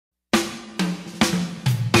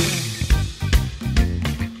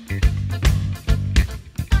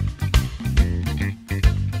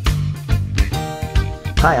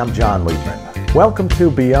Hi, I'm John Liebman. Welcome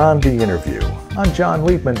to Beyond the Interview on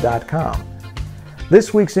johnliebman.com.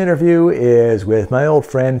 This week's interview is with my old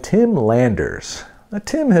friend Tim Landers. Now,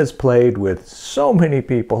 Tim has played with so many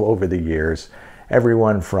people over the years,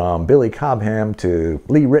 everyone from Billy Cobham to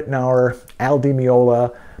Lee Ritenour, Al Di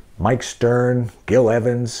Meola, Mike Stern, Gil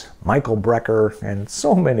Evans, Michael Brecker, and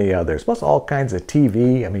so many others, plus all kinds of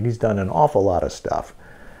TV. I mean, he's done an awful lot of stuff.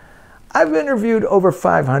 I've interviewed over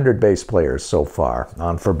 500 bass players so far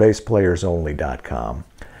on ForBassPlayersOnly.com.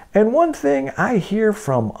 And one thing I hear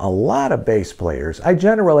from a lot of bass players, I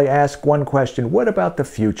generally ask one question: what about the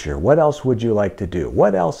future? What else would you like to do?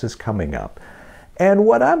 What else is coming up? And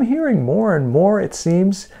what I'm hearing more and more, it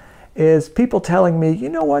seems, is people telling me, you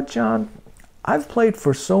know what, John, I've played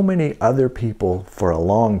for so many other people for a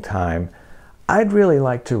long time. I'd really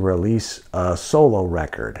like to release a solo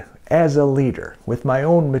record as a leader with my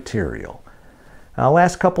own material. Now,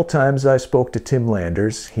 last couple times I spoke to Tim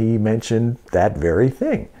Landers, he mentioned that very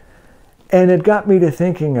thing. And it got me to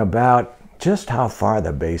thinking about just how far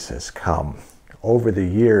the bass has come over the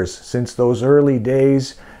years, since those early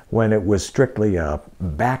days when it was strictly a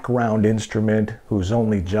background instrument whose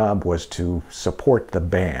only job was to support the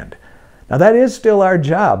band. Now, that is still our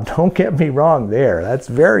job, don't get me wrong there. That's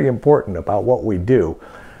very important about what we do.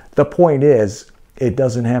 The point is, it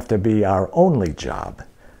doesn't have to be our only job.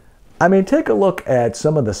 I mean, take a look at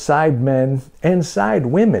some of the sidemen and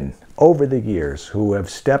sidewomen over the years who have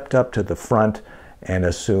stepped up to the front and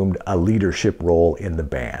assumed a leadership role in the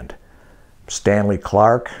band. Stanley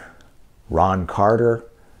Clark, Ron Carter,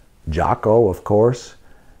 Jocko, of course,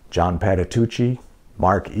 John Patitucci,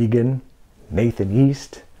 Mark Egan, Nathan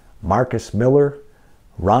East, Marcus Miller,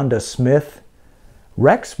 Rhonda Smith.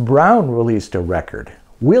 Rex Brown released a record.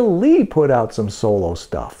 Will Lee put out some solo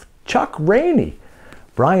stuff. Chuck Rainey,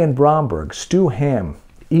 Brian Bromberg, Stu Hamm,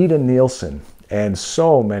 Eden Nielsen, and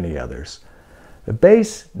so many others. The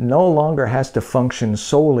bass no longer has to function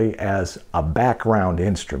solely as a background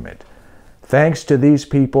instrument. Thanks to these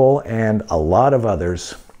people and a lot of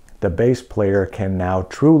others, the bass player can now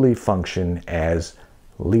truly function as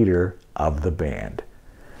leader of the band.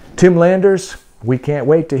 Tim Landers, we can't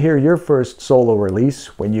wait to hear your first solo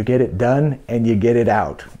release when you get it done and you get it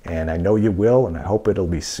out. And I know you will, and I hope it'll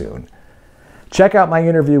be soon. Check out my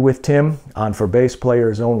interview with Tim on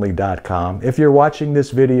ForBassPlayersOnly.com. If you're watching this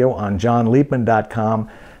video on johnliebman.com,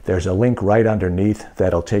 there's a link right underneath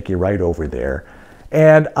that'll take you right over there.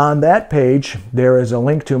 And on that page, there is a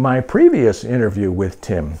link to my previous interview with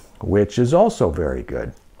Tim, which is also very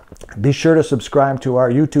good. Be sure to subscribe to our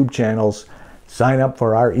YouTube channels. Sign up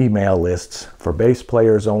for our email lists,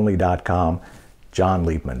 ForBassPlayersOnly.com,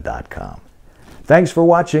 johnliebman.com. Thanks for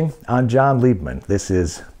watching. I'm John Liebman. This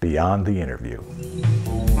is Beyond the Interview.